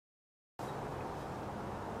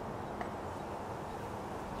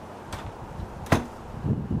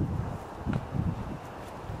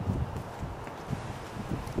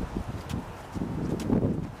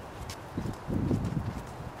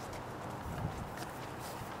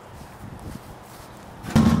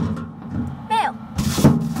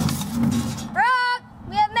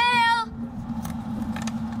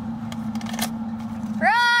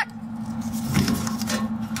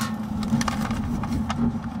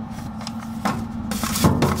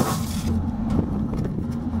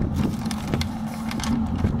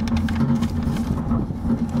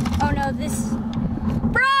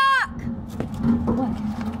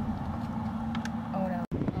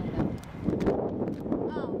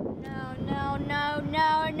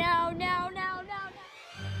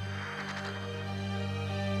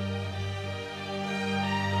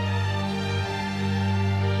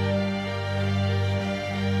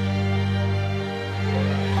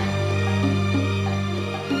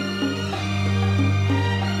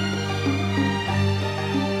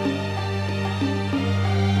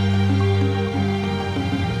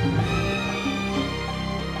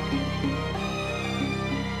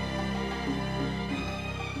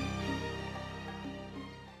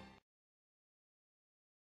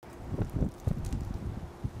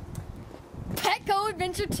Petco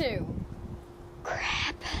Adventure 2.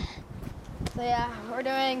 Crap. So yeah, we're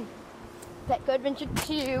doing Petco Adventure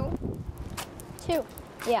 2. 2.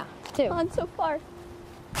 Yeah, 2. On so far.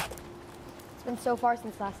 It's been so far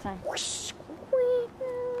since last time.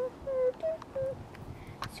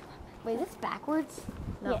 Wait, is this backwards?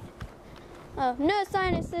 No. Yeah. Oh, no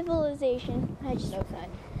sign of civilization. No sign.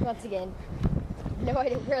 Once again, no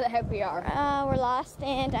idea where the heck we are. We're lost,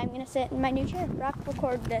 and I'm gonna sit in my new chair. Rock,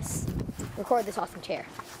 record this. Record this awesome chair.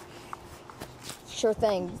 Sure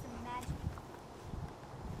thing.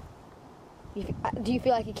 Do you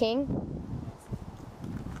feel like a king?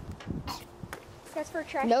 That's for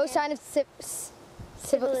trash. No can. sign of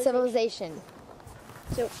civilization.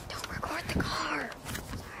 So Don't record the car.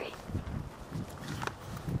 sorry.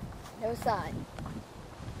 No sign.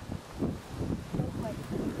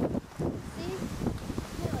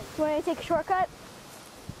 See? Want to take a shortcut?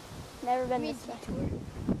 Never been this way.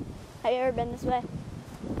 Have you ever been this way?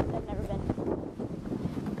 I've never been.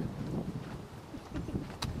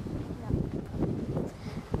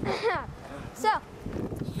 So,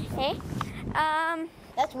 hey,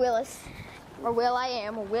 That's Willis, or Will I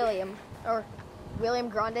Am, or William, or William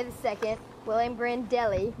Grande II, William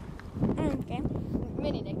Grandelli. okay.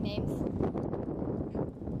 Many nicknames.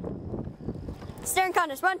 Staring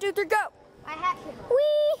contest. 1, 2, 3, go! I hacked him.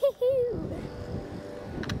 Wee!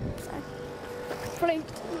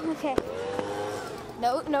 Okay.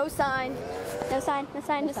 No sign. No sign. No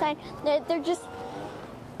sign. No No sign. They're just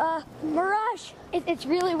mirage. It's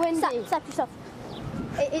really windy. Stop yourself.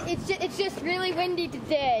 It's just really windy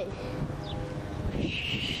today.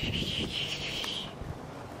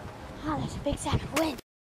 Oh, there's a big sack of wind.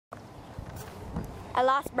 I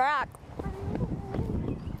lost Brock.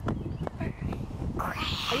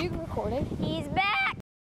 Are you recording? He's back.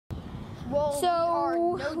 Well,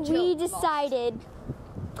 So we decided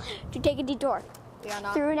to take a detour we are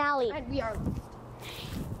not. through an alley, And we are.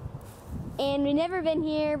 and we've never been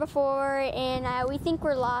here before, and we think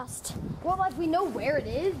we're lost. Well, like we know where it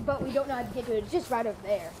is, but we don't know how to get to it. It's just right over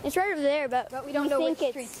there. It's right over there, but But we don't know which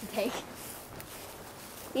think streets to take.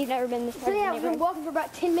 We've never been this far. So yeah, we've been walking for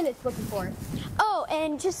about 10 minutes looking for it. Oh,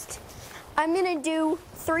 and I'm gonna do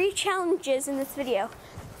 3 challenges in this video.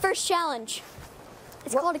 First challenge.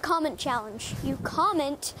 It's called a comment challenge. You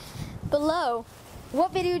comment below.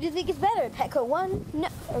 What video do you think is better, Petco 1 No,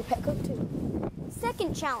 or Petco 2?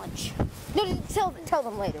 second challenge. No, just tell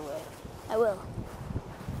them later, Will. I will.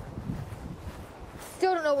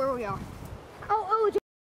 Still don't know where we are. Oh,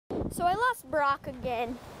 So I lost Brock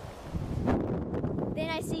again. Then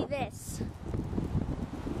I see this.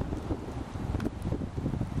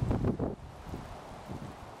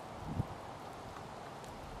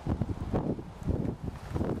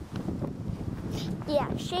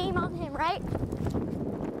 Yeah, shame on him, right?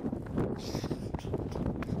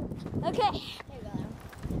 Okay.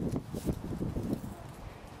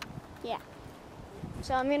 Yeah.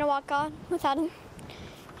 So I'm gonna walk on without him.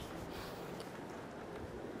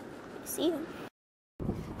 See him.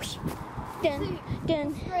 Dun,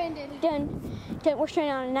 dun, stranded. dun, dun. We're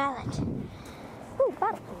stranded on an island. Ooh,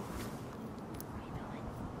 bottle.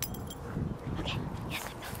 Okay, yes,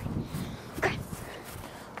 I'm building. Okay.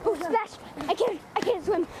 Oh, splash! I can't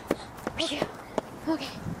swim. Okay.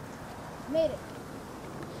 Made it.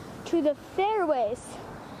 To the fairways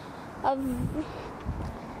of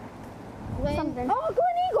something. Oh,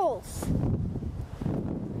 Glen Eagles!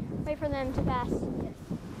 Wait for them to pass.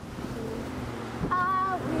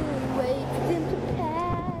 I will wait for them to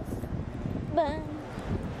pass. Bun.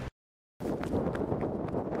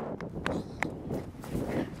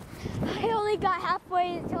 I only got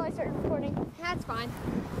halfway until I started recording. That's fine.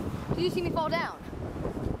 Did you see me fall down?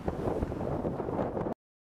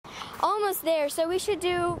 Almost there, so we should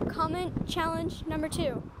do comment challenge number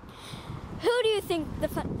 2. Who do you think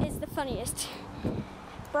is the funniest?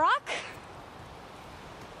 Brock?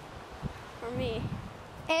 Or me?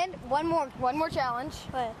 And one more challenge.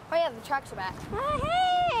 What? Oh yeah, the tracks are back.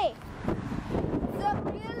 Hey! What's up,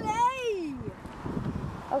 really?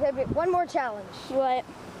 Okay, but one more challenge. What?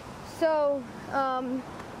 So,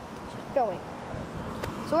 going.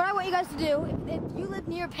 So what I want you guys to do, if you live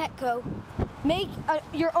near Petco, make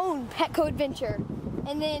your own Petco adventure,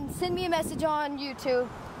 and then send me a message on YouTube,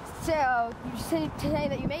 so saying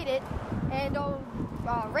that you made it, and I'll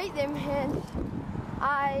rate them, and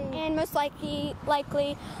most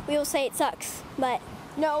likely we will say it sucks, but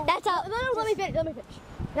no, that's all. No, let me finish.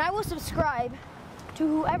 And I will subscribe to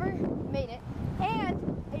whoever made it,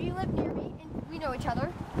 and if you live near me and we know each other,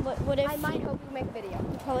 what if I might hope we make a video.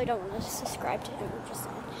 you probably don't want to subscribe to him? We're just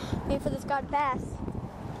wait for this guy to pass.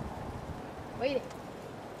 Waiting.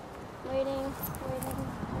 Waiting.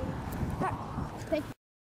 Thank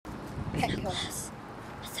you. Petco. That's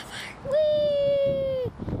so far.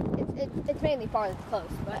 Whee! It's mainly far that's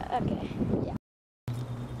close, but Okay. yeah.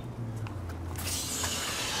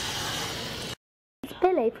 It's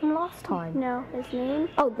Billy from last time. No, his name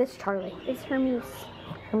Oh, this is Charlie. is Hermes.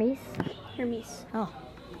 Hermes? Hermes. Oh.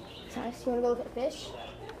 Nice. You want to go look at the fish?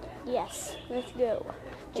 Yes, let's go.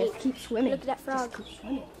 Just Hey, keep swimming. Look at that frog. Just keep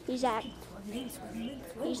swimming.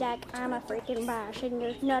 He's like, I'm a freaking boss, and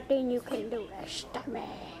there's nothing you can do to stop me.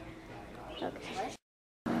 Okay.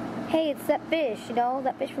 Hey, it's that fish, you know,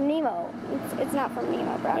 that fish from Nemo. It's not from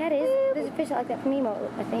Nemo, bro. Yeah, it is. There's a fish like that from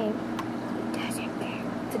Nemo, I think.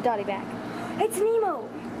 It's a dotty back. It's Nemo!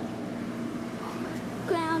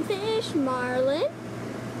 Clownfish, marlin,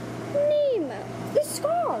 Nemo. It's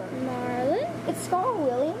Scar! Marlin, It's Scar,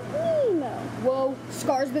 William. Nemo. Whoa,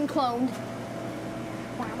 Scar's been cloned.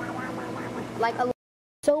 Like a.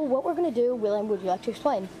 So what we're gonna do, William, would you like to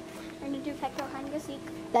explain? We're gonna do Petco hide and go seek.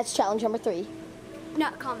 That's challenge number 3.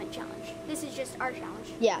 Not comment challenge. This is just our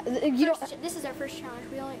challenge. Yeah, you don't. This is our first challenge.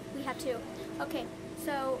 We have 2. Okay,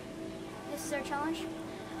 so this is our challenge.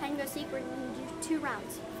 Hide and go seek. We're gonna do 2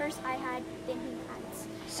 rounds. First I hide, then he hides.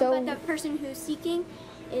 So- but the person who's seeking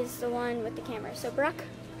is the one with the camera. So Brooke,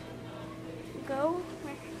 go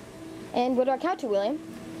where? And what do I count to, William?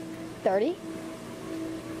 30.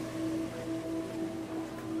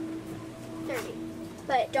 30.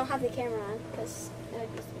 But don't have the camera on because that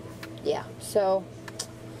would be. Yeah. So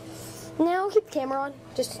now keep the camera on.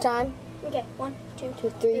 Just a time. Okay, 1, 2, 2,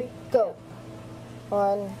 3, go.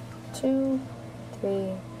 1, 2,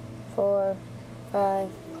 3, 4, 5,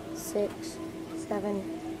 6, 7,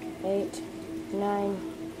 8, 9,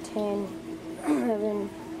 10, 11,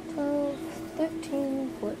 12,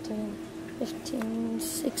 13, 14, 15,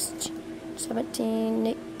 16, 17,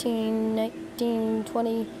 18, 19,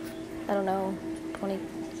 20, I don't know,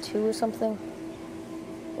 22 or something.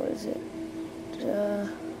 What is it?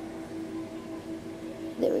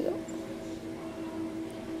 There we go.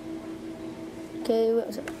 Okay, what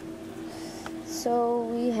was it? So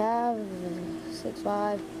we have 6,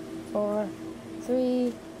 5, 4,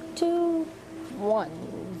 3, 2, 1,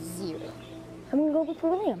 0. I'm gonna go look for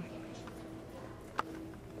William.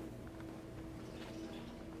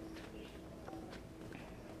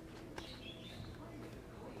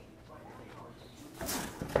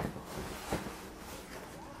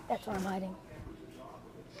 That's where I'm hiding.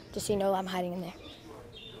 Just so you know, I'm hiding in there.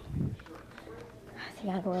 I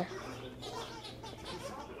think I will.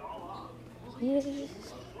 Yes.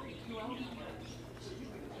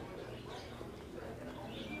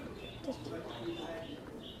 Just.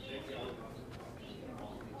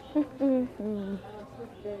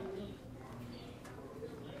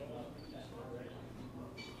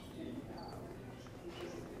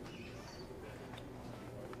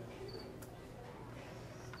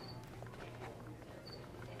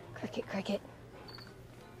 Cricket, cricket.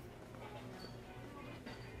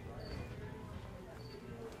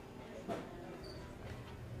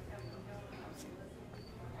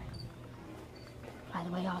 By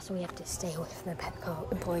the way, also we have to stay away from the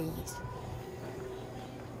Petco employees.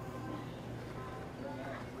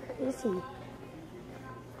 Where is he?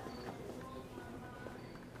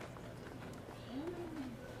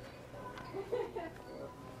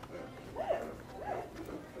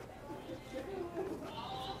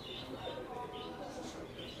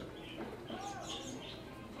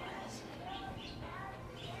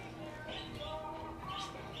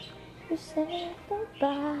 You said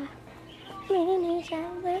goodbye.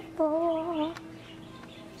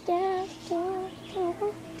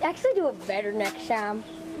 Actually do it better next time.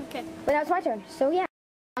 Okay. But now it's my turn. So yeah.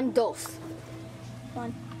 I'm Dulce.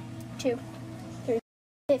 1, 2, 3,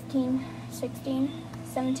 15, 16,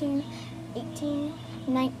 17, 18,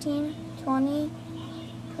 19, 20,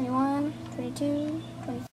 21, 22,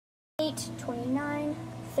 28, 29,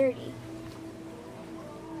 30.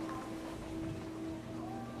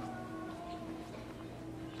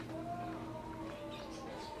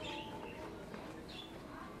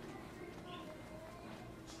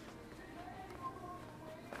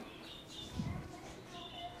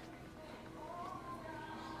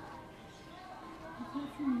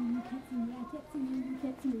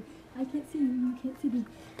 I can't see you, you can't see me.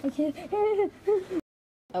 I can't.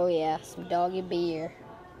 Oh yeah, some doggy beer.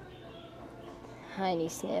 Heiny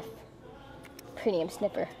sniff. Premium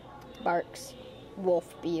sniffer. Barks.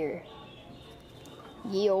 Wolf beer.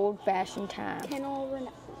 Ye old fashioned time. Kennel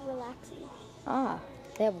relaxing. Ah,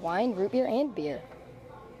 they have wine, root beer, and beer.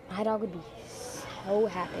 My dog would be so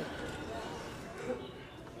happy.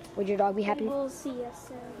 Would your dog be happy? We'll see us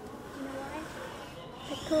soon. You know why?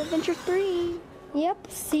 Petco Adventure 3. Yep,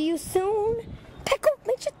 see you soon. Petco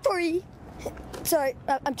Adventure 3. Sorry,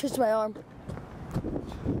 I'm twisting my arm.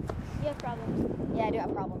 You have problems. Yeah, I do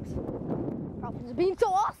have problems. Problems of being so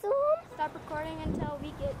awesome. Stop recording until we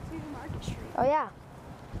get to Market Street. Oh, yeah.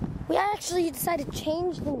 We actually decided to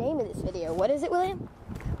change the name of this video. What is it, William?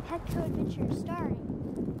 Petco Adventure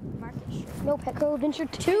starring Market Street. No, Petco Adventure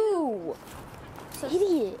 2. So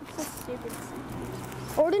Idiot. So stupid.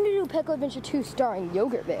 Or we're going to do Petco Adventure 2 starring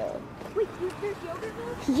Yogurtville. Wait, there's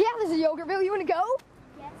Yogurtville? Yeah, there's a Yogurtville. You want to go?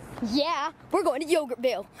 Yes. Yeah, we're going to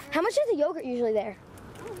Yogurtville. How much is the yogurt usually there?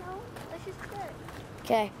 I don't know. Let's just go.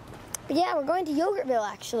 Okay. But yeah, we're going to Yogurtville,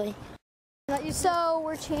 actually. So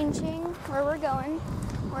we're changing where we're going.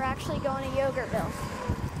 We're actually going to Yogurtville.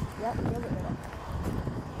 Yep, Yogurtville.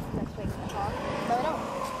 Next week, talk. No, no.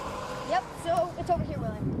 Yep, so it's over here,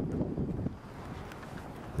 William.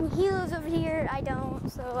 He lives over here. I don't,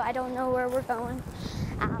 so I don't know where we're going.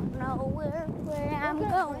 I don't know where I'm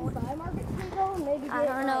going. Maybe I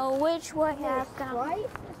don't know which way I'm Sprite going. or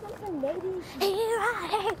something, maybe Here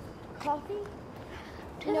I am, coffee.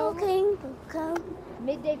 talking come.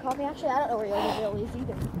 Midday coffee. Actually, I don't know where Yogurtville is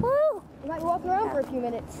either. Woo! We might walk around for a few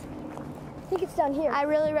minutes. I think it's down here. I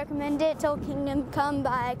really recommend it. Till Kingdom Come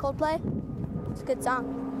by Coldplay. It's a good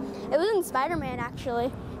song. It was in Spider-Man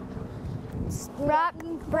actually. Brock,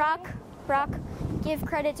 give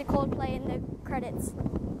credit to Coldplay in the credits.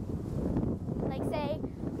 Like say,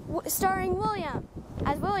 starring William,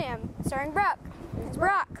 as William, starring Brock, as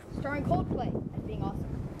Brock. Starring Coldplay as being awesome.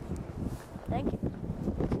 Thank you.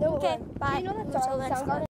 No, Okay, bye. Do you know that Until song? next Soundgarden?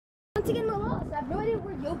 time. Once again, we're lost. I have no idea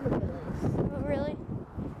where Yogurtville is. Oh, really?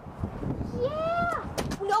 Yeah!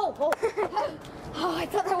 No! Oh. Oh, I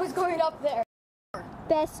thought that was going up there.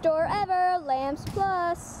 Best store ever, Lamps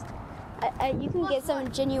Plus. You can get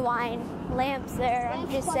some genuine lamps there. I'm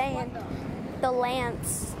Lamps just plus saying. what, though? The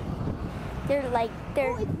lamps. They're like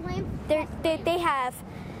Oh, it's lamp.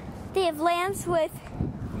 they have lamps with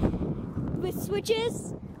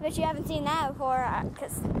switches, but you haven't seen that before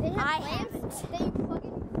because They have I lamps haven't. that you plug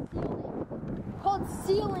into the ceiling. Called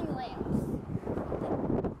ceiling lamps.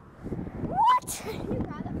 What? Can you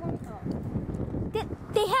grab that for me?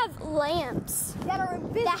 They have lamps That are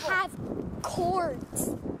invisible. that have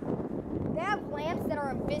cords. They have lamps that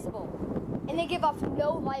are invisible. And they give off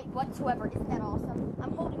no light whatsoever. Isn't that awesome?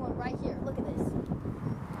 I'm holding one right here. Look at this.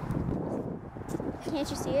 Can't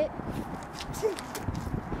you see it?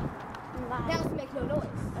 Now to make no noise.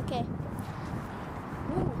 Okay.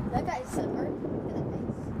 Ooh, that guy's sunburned. Look at that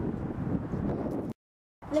face.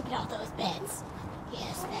 Look at all those beds.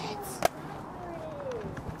 Yes, beds.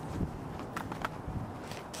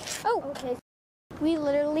 Oh, Okay. we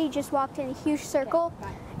literally just walked in a huge circle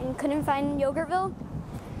Bye. and couldn't find Yogurtville.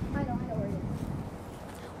 I know where it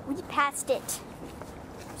is. We passed it.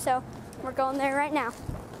 So we're going there right now.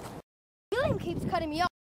 William keeps cutting me off.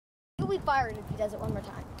 He'll be fired if he does it one more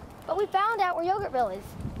time. But we found out where Yogurtville is.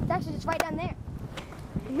 It's actually just right down there.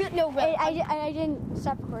 No, William. I didn't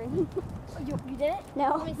stop recording. You did it?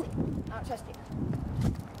 No. Let me see. I don't trust you.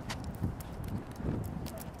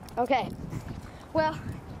 Okay. Well,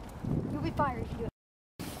 you'll be fired if you do it.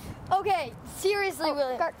 Okay, seriously,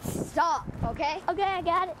 William. Stop, okay? Okay, I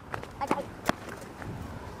got it.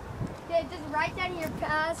 Okay, just right down here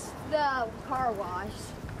past the car wash.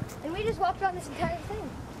 And we just walked around this entire thing.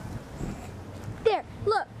 There,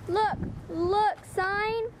 look,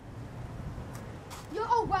 sign.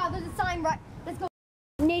 Oh, wow, there's a sign right. Let's go.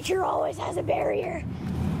 Nature always has a barrier.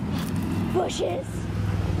 Bushes.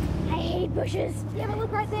 I hate bushes. Yeah, but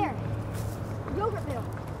look right there. Yogurtville.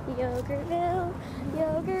 Yogurtville,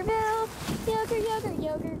 Yogurtville,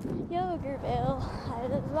 Yogurtville. I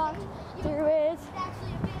just walked through it. It's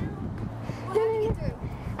actually a bill. Well, how do you get through?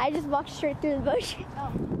 I just walked straight through the bush.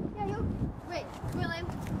 Oh. Yeah, wait, William.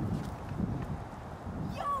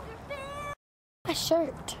 Yogurtville! A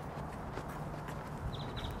shirt.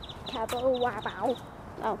 Cabo wow.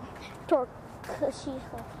 Oh, torque.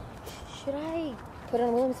 Should I put it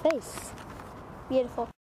on William's face? Beautiful.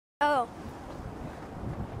 Oh.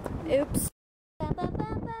 Oops.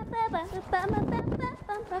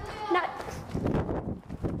 Not.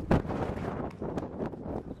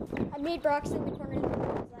 I made Brock's in the corner.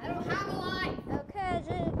 I don't have a light.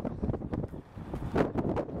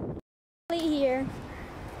 Okay, here.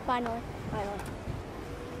 Finally.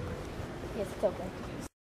 Yes, it's open.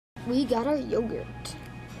 We got our yogurt.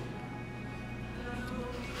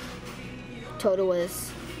 Total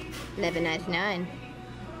was $11.99.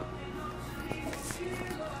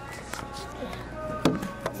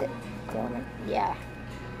 Is it warmer? Yeah.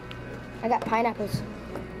 I got pineapples.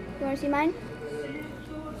 You want to see mine?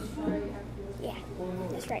 Yeah. yeah,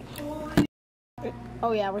 that's right.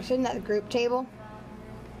 Oh yeah, we're sitting at the group table.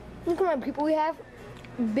 Look how many people we have.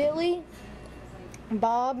 Billy,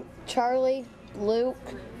 Bob, Charlie, Luke.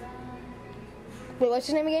 Wait, what's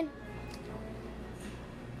his name again?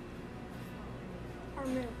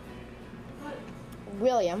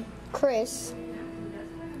 William, Chris,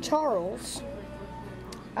 Charles,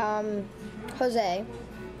 Jose.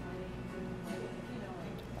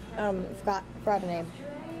 Forgot the name.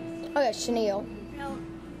 Oh yeah, Chanel. No.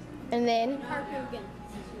 And then Harpoon.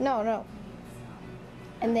 no.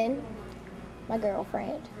 And then my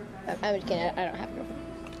girlfriend. I'm just kidding. I don't have a girlfriend.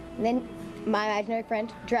 And then my imaginary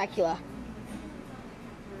friend, Dracula.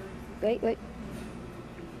 Wait.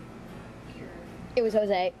 It was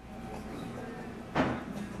Jose.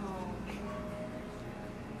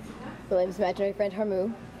 William's imaginary friend,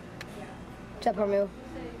 Harmu. What's up, Harmu?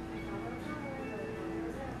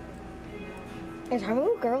 Is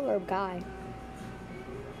Harmu a girl or a guy?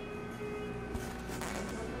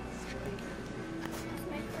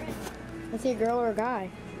 Is he a girl or a guy?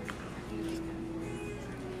 He's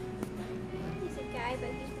a guy, but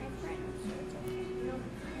he's my friend. So it's okay.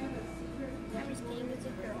 I'm just kidding, he's a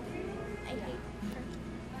girl. I hate her.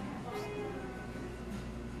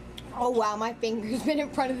 Oh wow, my finger's been in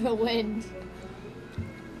front of the wind.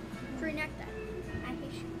 Reenact that. I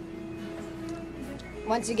hate you.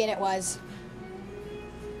 Once again, it was.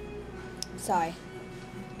 Sorry.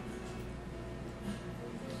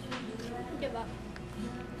 Give up.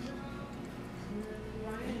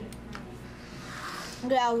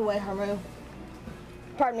 Get out of the way, Harmu.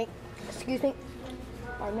 Pardon me. Excuse me.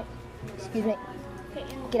 Pardon me. Excuse me. Okay,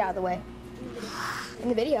 Get out of the way. In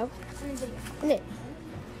the video. In it.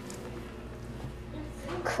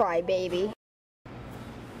 Cry baby.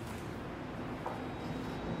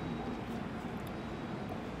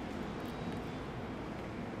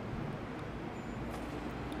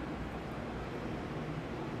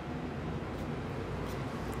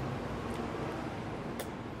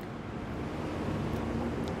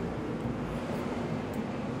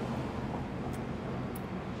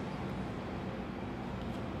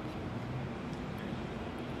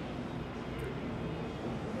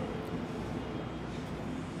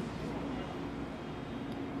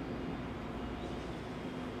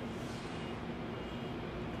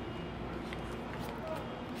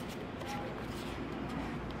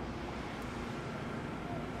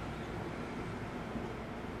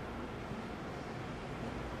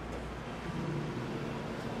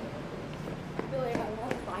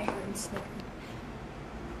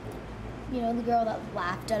 You know the girl that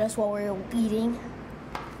laughed at us while we were eating?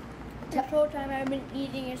 The whole time I've been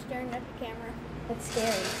eating and staring at the camera. That's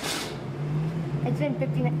scary. It's been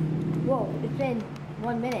 15. Whoa! It's been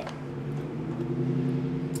 1 minute.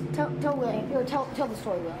 Tell William. Here, tell the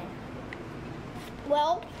story, William.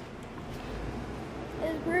 Well,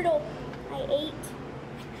 it was brutal. I ate.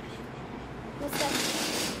 What's that?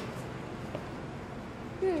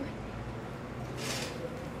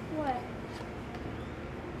 What?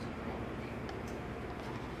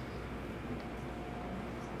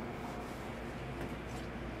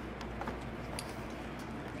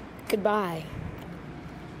 Goodbye.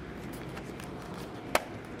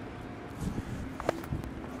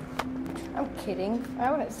 I'm kidding. I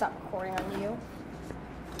wouldn't stop recording on you.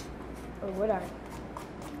 Or would I?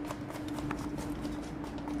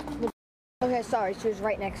 Okay, sorry. She was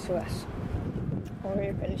right next to us. When we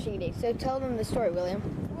were finishing eating. So tell them the story, William.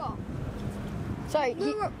 Well, Sorry.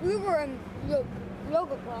 we were in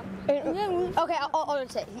yoga class. Okay, I'll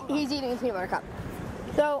just say. He's eating a peanut butter cup.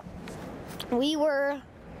 So, we were,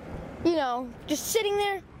 just sitting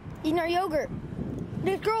there eating our yogurt.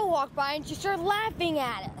 This girl walked by and she started laughing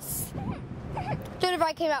at us. So if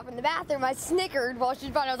I came out from the bathroom, I snickered while she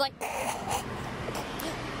was fine. I was like,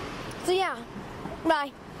 so yeah,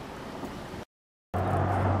 bye.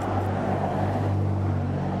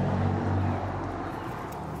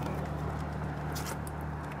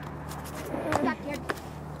 Backyard.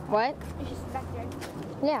 What? It's just backyard.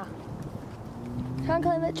 Yeah. Trying to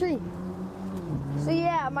climb that tree. So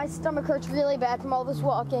yeah, my stomach hurts really bad from all this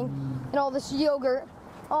walking and all this yogurt,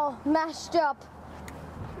 all mashed up.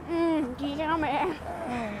 Yummy.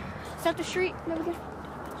 It's up the street.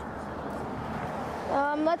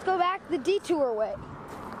 Let's go back the detour way.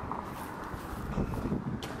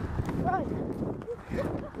 Run.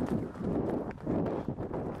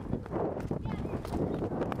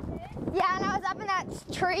 Yeah, and I was up in that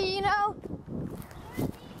tree,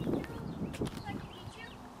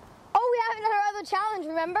 Oh, we haven't done our other challenge,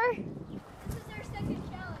 remember? This is our second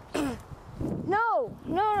challenge.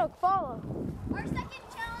 No, follow. Our second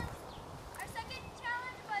challenge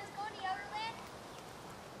was going to Outerland,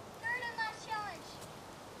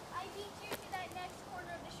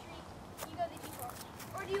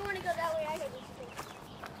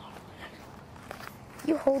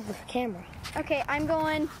 You hold the camera. Okay, I'm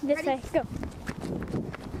going this way. Go.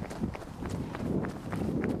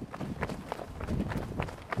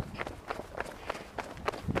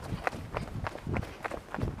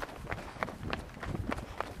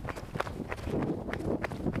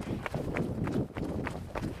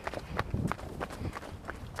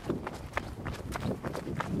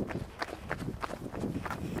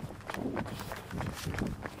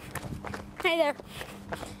 Hey there.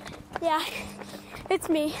 Yeah, it's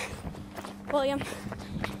me, William.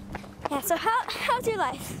 Yeah, so how's your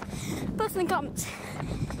life? Post in the comments.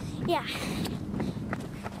 Yeah.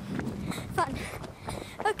 Fun.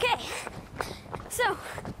 Okay. So,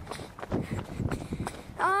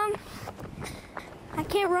 I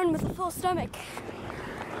can't run with a full stomach.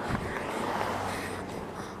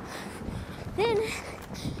 Then,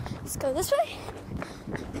 let's go this way,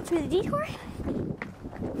 through the detour.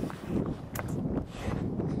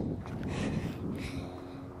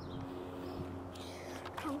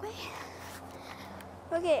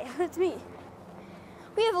 Okay, that's me.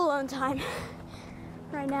 We have alone time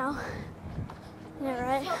right now. Yeah,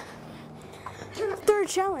 right? Third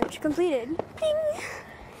challenge completed. Ding!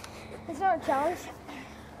 It's not a challenge.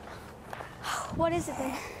 What is it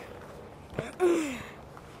then?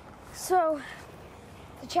 So,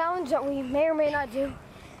 the challenge that we may or may not do,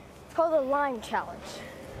 it's called a lime challenge.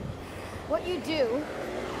 What you do,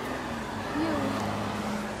 you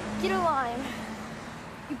get a lime,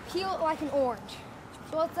 you peel it like an orange.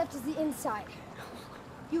 So all it's left is the inside.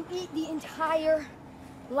 You eat the entire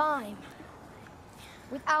lime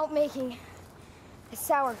without making a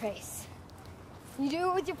sour face. You do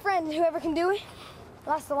it with your friends, and whoever can do it,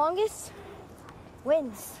 lasts the longest,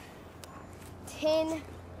 wins. 10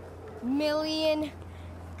 million,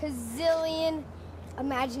 gazillion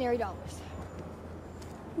imaginary dollars.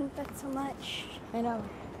 That's so much. I know.